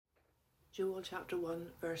Joel chapter 1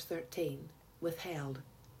 verse 13. Withheld.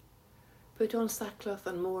 Put on sackcloth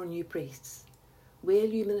and mourn, you priests. Wail,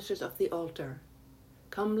 you ministers of the altar.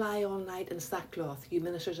 Come lie all night in sackcloth, you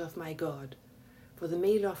ministers of my God. For the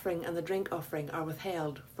meal offering and the drink offering are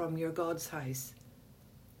withheld from your God's house.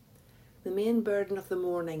 The main burden of the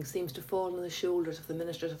mourning seems to fall on the shoulders of the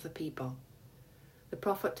ministers of the people. The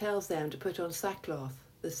prophet tells them to put on sackcloth,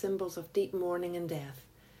 the symbols of deep mourning and death,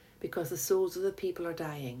 because the souls of the people are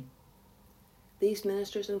dying. These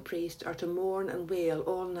ministers and priests are to mourn and wail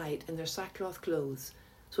all night in their sackcloth clothes,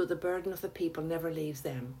 so the burden of the people never leaves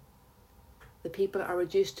them. The people are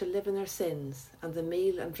reduced to live in their sins, and the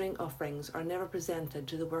meal and drink offerings are never presented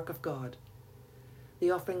to the work of God. The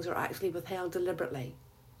offerings are actually withheld deliberately.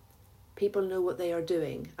 People know what they are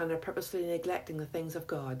doing and are purposefully neglecting the things of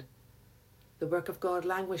God. The work of God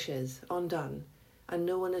languishes, undone, and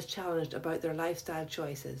no one is challenged about their lifestyle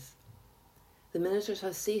choices. The ministers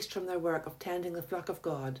have ceased from their work of tending the flock of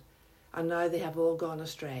God, and now they have all gone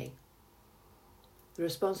astray. The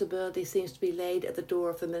responsibility seems to be laid at the door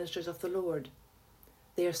of the ministers of the Lord.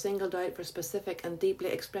 They are singled out for specific and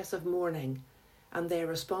deeply expressive mourning, and they are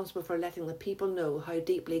responsible for letting the people know how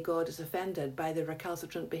deeply God is offended by their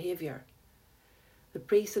recalcitrant behaviour. The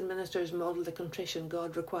priests and ministers model the contrition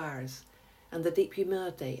God requires, and the deep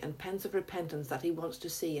humility and pensive repentance that he wants to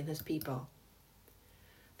see in his people.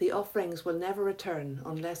 The offerings will never return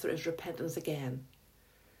unless there is repentance again.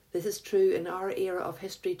 This is true in our era of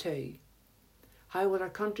history too. How will our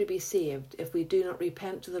country be saved if we do not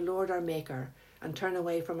repent to the Lord our Maker and turn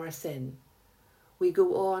away from our sin? We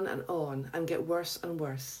go on and get worse and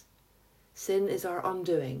worse. Sin is our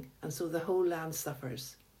undoing, and so the whole land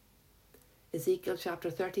suffers. Ezekiel chapter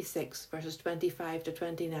 36 verses 25 to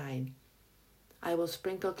 29. I will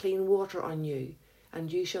sprinkle clean water on you, and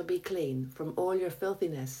you shall be clean. From all your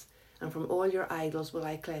filthiness and from all your idols will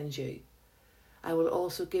I cleanse you. I will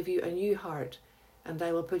also give you a new heart, and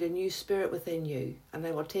I will put a new spirit within you, and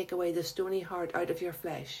I will take away the stony heart out of your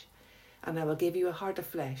flesh, and I will give you a heart of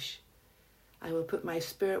flesh. I will put my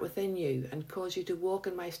spirit within you, and cause you to walk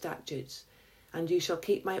in my statutes, and you shall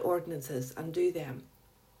keep my ordinances and do them.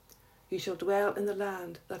 You shall dwell in the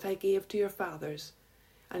land that I gave to your fathers,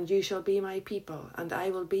 and you shall be my people, and I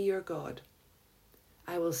will be your God.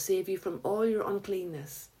 I will save you from all your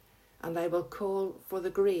uncleanness, and I will call for the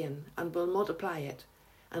grain, and will multiply it,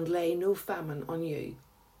 and lay no famine on you.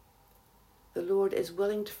 The Lord is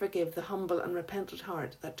willing to forgive the humble and repentant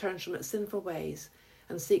heart that turns from its sinful ways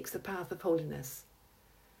and seeks the path of holiness.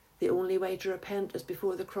 The only way to repent is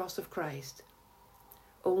before the cross of Christ.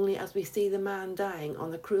 Only as we see the man dying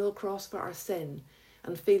on the cruel cross for our sin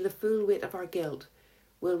and feel the full weight of our guilt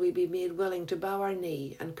will we be made willing to bow our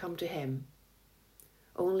knee and come to him.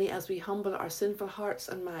 Only as we humble our sinful hearts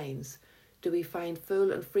and minds do we find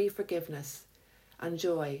full and free forgiveness and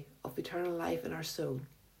joy of eternal life in our soul.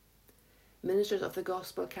 Ministers of the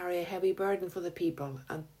gospel carry a heavy burden for the people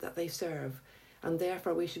and that they serve, and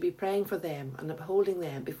therefore we should be praying for them and upholding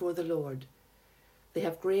them before the Lord. They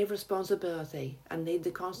have grave responsibility and need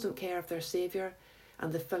the constant care of their Saviour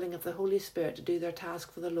and the filling of the Holy Spirit to do their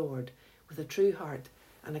task for the Lord with a true heart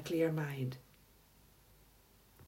and a clear mind.